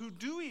those who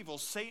do evil,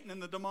 Satan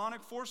and the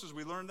demonic forces.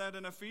 We learned that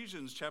in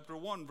Ephesians chapter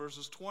 1,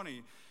 verses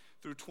 20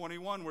 through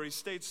 21, where he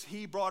states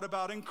he brought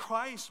about in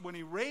Christ when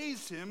he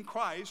raised him,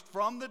 Christ,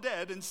 from the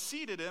dead and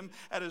seated him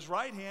at his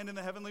right hand in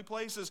the heavenly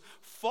places,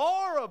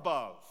 far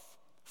above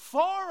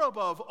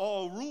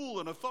all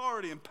rule and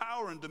authority and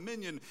power and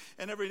dominion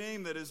and every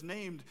name that is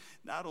named,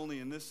 not only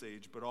in this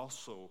age, but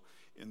also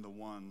in the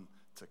one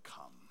to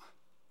come.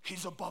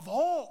 He's above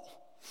all.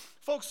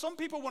 Folks, some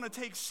people want to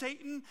take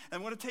Satan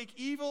and want to take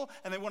evil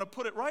and they want to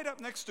put it right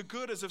up next to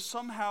good as if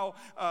somehow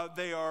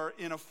they are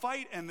in a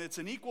fight and it's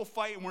an equal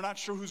fight and we're not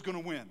sure who's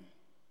going to win.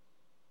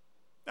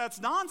 That's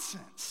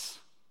nonsense.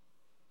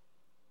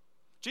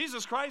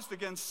 Jesus Christ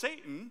against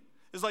Satan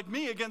is like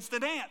me against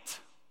an ant.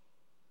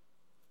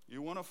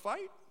 You want to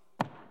fight?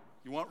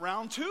 You want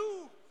round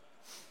two?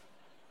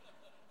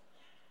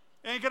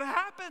 Ain't going to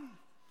happen.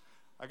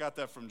 I got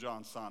that from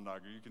John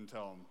Sondagger. You can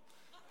tell him.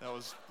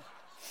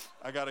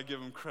 I got to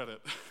give him credit.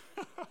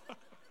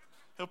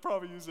 He'll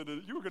probably use it.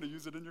 You were going to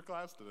use it in your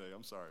class today.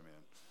 I'm sorry, man.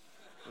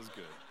 It was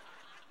good.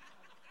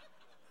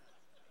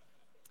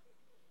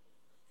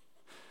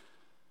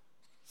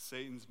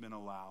 Satan's been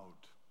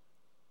allowed,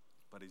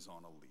 but he's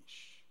on a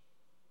leash.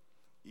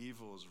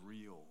 Evil is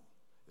real.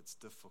 It's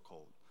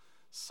difficult.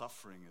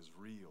 Suffering is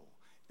real.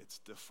 It's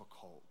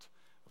difficult.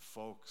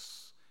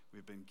 Folks,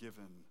 we've been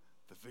given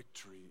the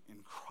victory in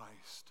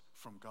Christ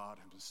from God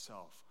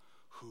himself,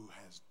 who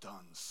has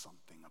done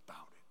something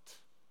about it.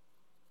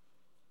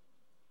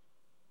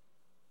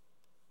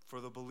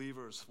 For the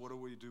believers, what do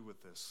we do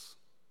with this?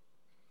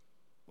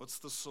 What's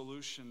the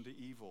solution to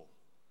evil?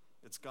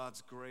 It's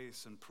God's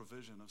grace and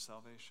provision of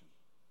salvation.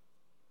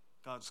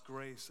 God's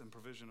grace and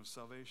provision of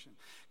salvation.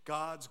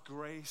 God's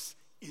grace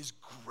is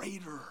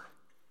greater.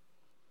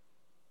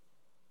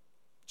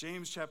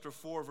 James chapter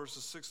 4,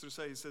 verses 6 through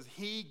 7, he says,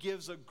 he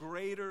gives a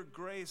greater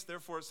grace.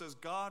 Therefore, it says,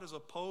 God is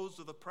opposed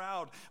to the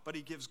proud, but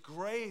he gives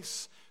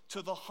grace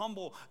to the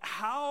humble.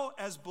 How,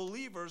 as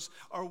believers,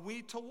 are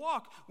we to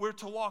walk? We're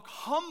to walk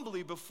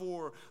humbly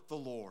before the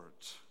Lord,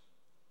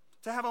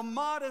 to have a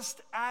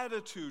modest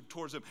attitude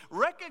towards him.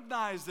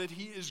 Recognize that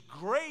he is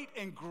great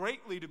and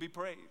greatly to be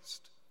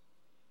praised.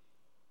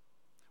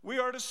 We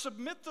are to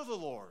submit to the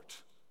Lord.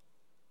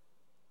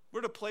 We're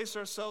to place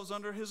ourselves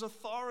under his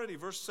authority.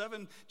 Verse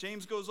 7,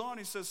 James goes on,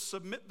 he says,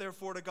 submit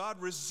therefore to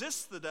God,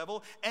 resist the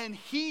devil, and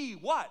he,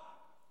 what?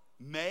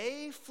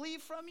 May flee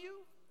from you?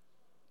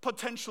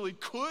 Potentially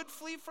could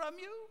flee from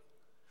you?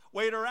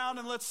 Wait around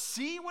and let's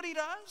see what he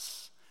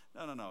does?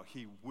 No.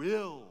 He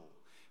will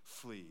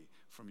flee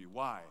from you.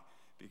 Why?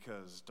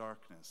 Because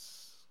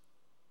darkness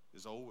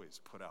is always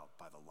put out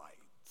by the light.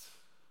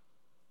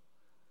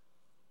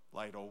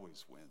 Light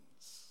always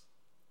wins.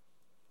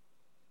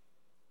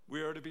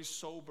 We are to be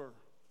sober.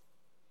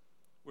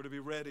 We're to be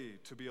ready,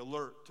 to be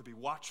alert, to be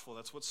watchful.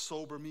 That's what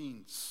sober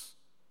means.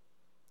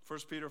 1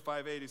 Peter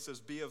 5:8, he says,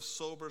 be of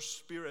sober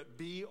spirit,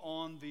 be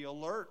on the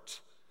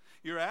alert.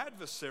 Your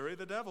adversary,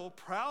 the devil,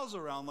 prowls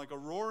around like a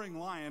roaring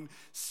lion,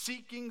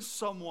 seeking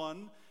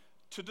someone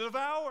to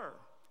devour.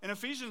 In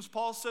Ephesians,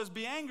 Paul says,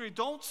 be angry,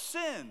 don't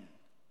sin.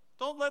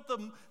 Don't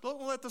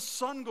let the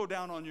sun go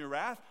down on your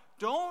wrath.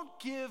 Don't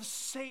give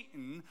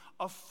Satan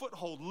a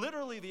foothold.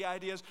 Literally, the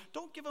idea is,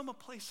 don't give him a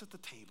place at the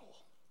table.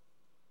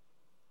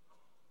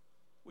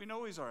 We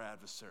know he's our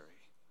adversary.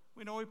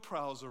 We know he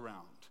prowls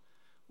around.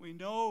 We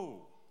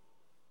know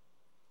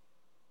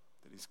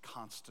that he's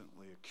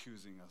constantly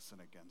accusing us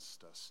and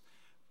against us.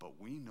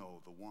 But we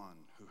know the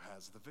one who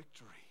has the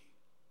victory.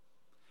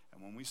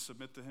 And when we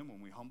submit to him,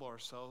 when we humble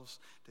ourselves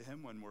to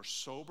him, when we're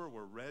sober,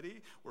 we're ready,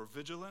 we're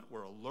vigilant,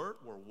 we're alert,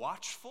 we're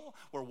watchful,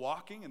 we're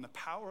walking in the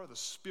power of the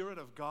Spirit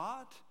of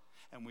God,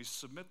 and we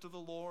submit to the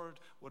Lord,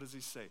 what does he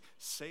say?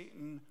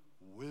 Satan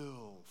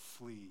will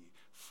flee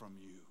from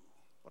you.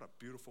 What a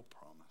beautiful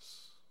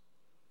promise.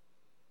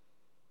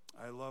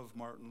 I love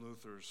Martin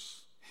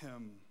Luther's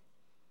hymn,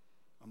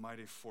 A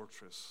Mighty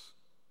Fortress.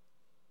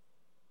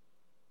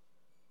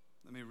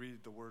 Let me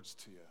read the words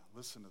to you.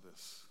 Listen to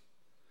this.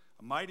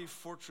 A mighty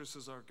fortress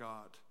is our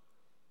God,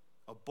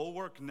 a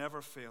bulwark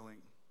never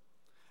failing.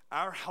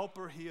 Our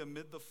helper he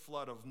amid the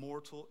flood of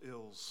mortal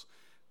ills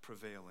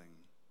prevailing.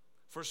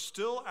 For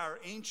still our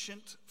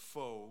ancient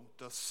foe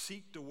doth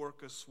seek to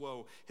work us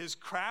woe. His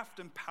craft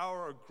and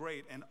power are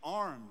great, and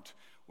armed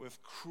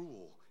with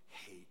cruel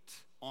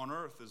hate. On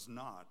earth is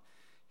not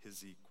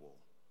his equal.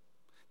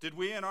 Did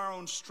we in our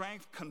own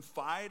strength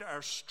confide,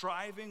 our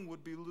striving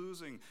would be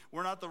losing.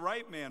 We're not the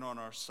right man on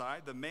our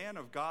side, the man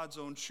of God's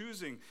own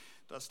choosing.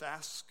 Dost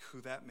ask who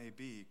that may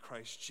be?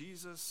 Christ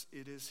Jesus,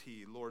 it is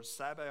he. Lord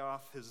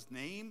Sabaoth, his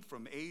name,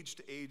 from age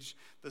to age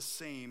the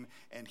same,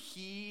 and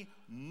he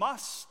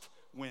must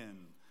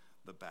win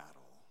the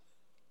battle.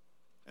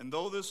 And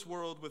though this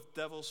world with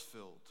devils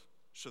filled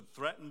should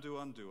threaten to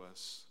undo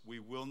us, we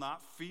will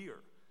not fear,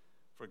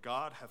 for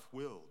God hath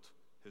willed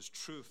his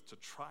truth to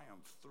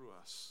triumph through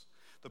us.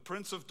 The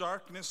prince of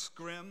darkness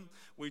grim,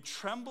 we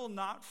tremble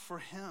not for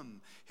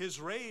him.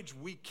 His rage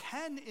we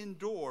can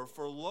endure,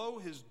 for lo,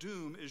 his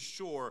doom is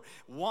sure.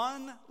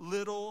 One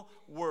little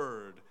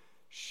word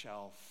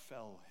shall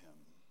fell him.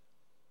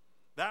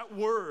 That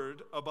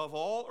word above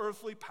all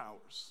earthly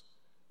powers,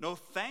 no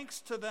thanks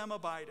to them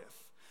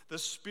abideth. The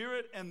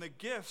Spirit and the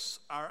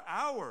gifts are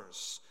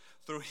ours,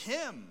 through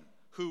him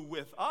who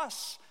with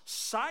us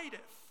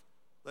sideth.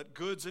 Let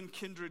goods and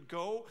kindred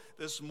go,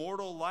 this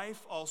mortal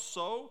life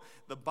also,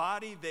 the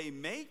body they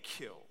may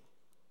kill.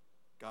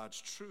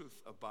 God's truth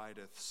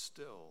abideth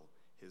still,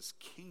 his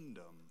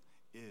kingdom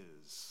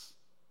is,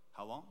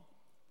 how long?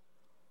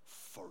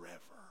 Forever.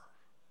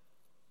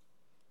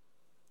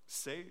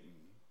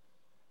 Satan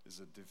is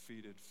a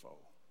defeated foe.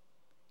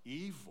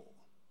 Evil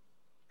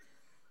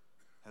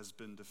has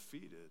been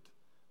defeated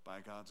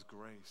by God's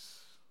grace,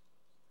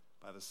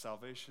 by the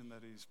salvation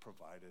that he's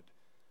provided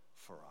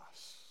for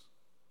us.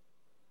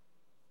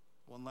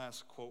 One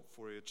last quote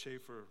for you.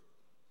 Schaeffer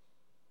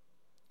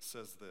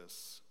says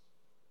this: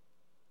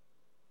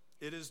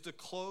 "It is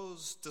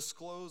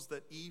disclosed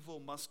that evil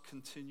must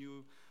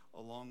continue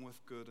along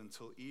with good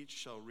until each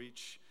shall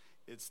reach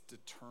its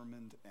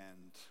determined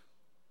end."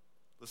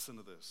 Listen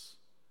to this.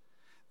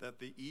 That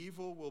the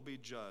evil will be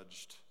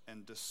judged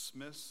and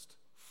dismissed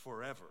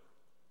forever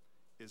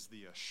is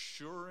the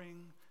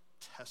assuring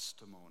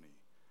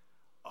testimony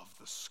of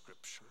the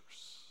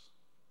Scriptures.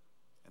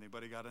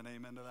 Anybody got an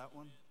amen to that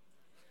one?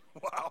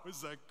 Wow,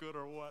 is that good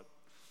or what?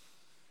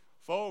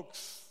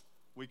 Folks,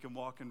 we can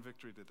walk in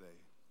victory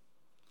today.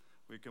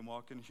 We can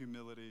walk in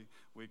humility.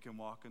 We can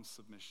walk in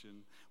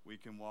submission. We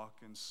can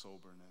walk in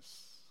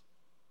soberness,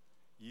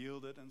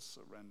 yielded and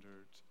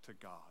surrendered to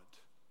God.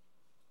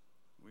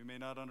 We may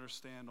not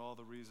understand all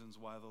the reasons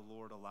why the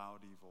Lord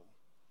allowed evil.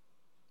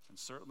 And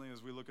certainly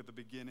as we look at the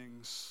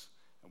beginnings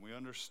and we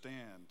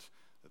understand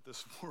that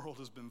this world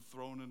has been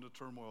thrown into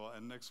turmoil,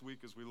 and next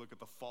week as we look at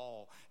the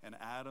fall and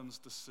Adam's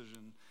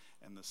decision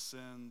and the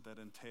sin that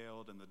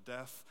entailed and the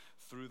death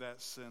through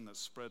that sin that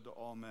spread to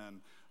all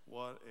men,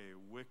 what a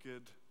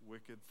wicked,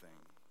 wicked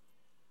thing.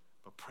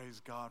 But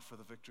praise God for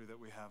the victory that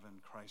we have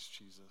in Christ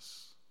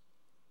Jesus.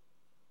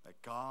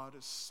 That God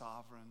is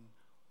sovereign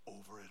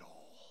over it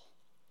all.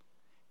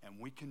 And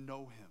we can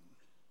know him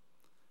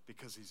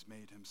because he's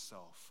made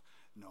himself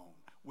known.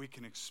 We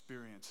can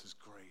experience his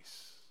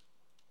grace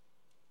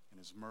and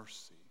his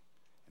mercy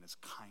and his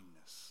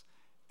kindness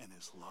and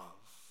his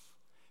love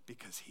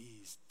because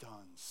he's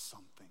done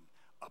something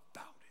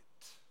about it.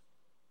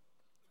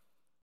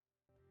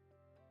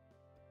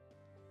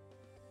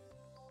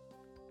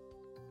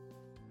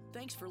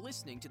 Thanks for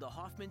listening to the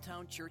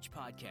Hoffmantown Church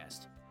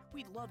Podcast.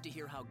 We'd love to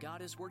hear how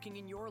God is working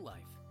in your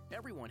life.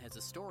 Everyone has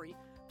a story.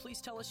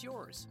 Please tell us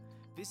yours.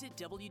 Visit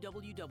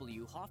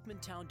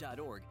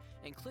www.hoffmantown.org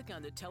and click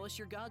on the Tell Us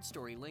Your God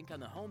Story link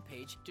on the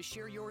homepage to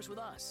share yours with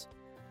us.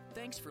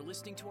 Thanks for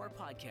listening to our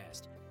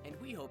podcast, and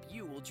we hope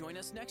you will join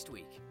us next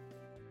week.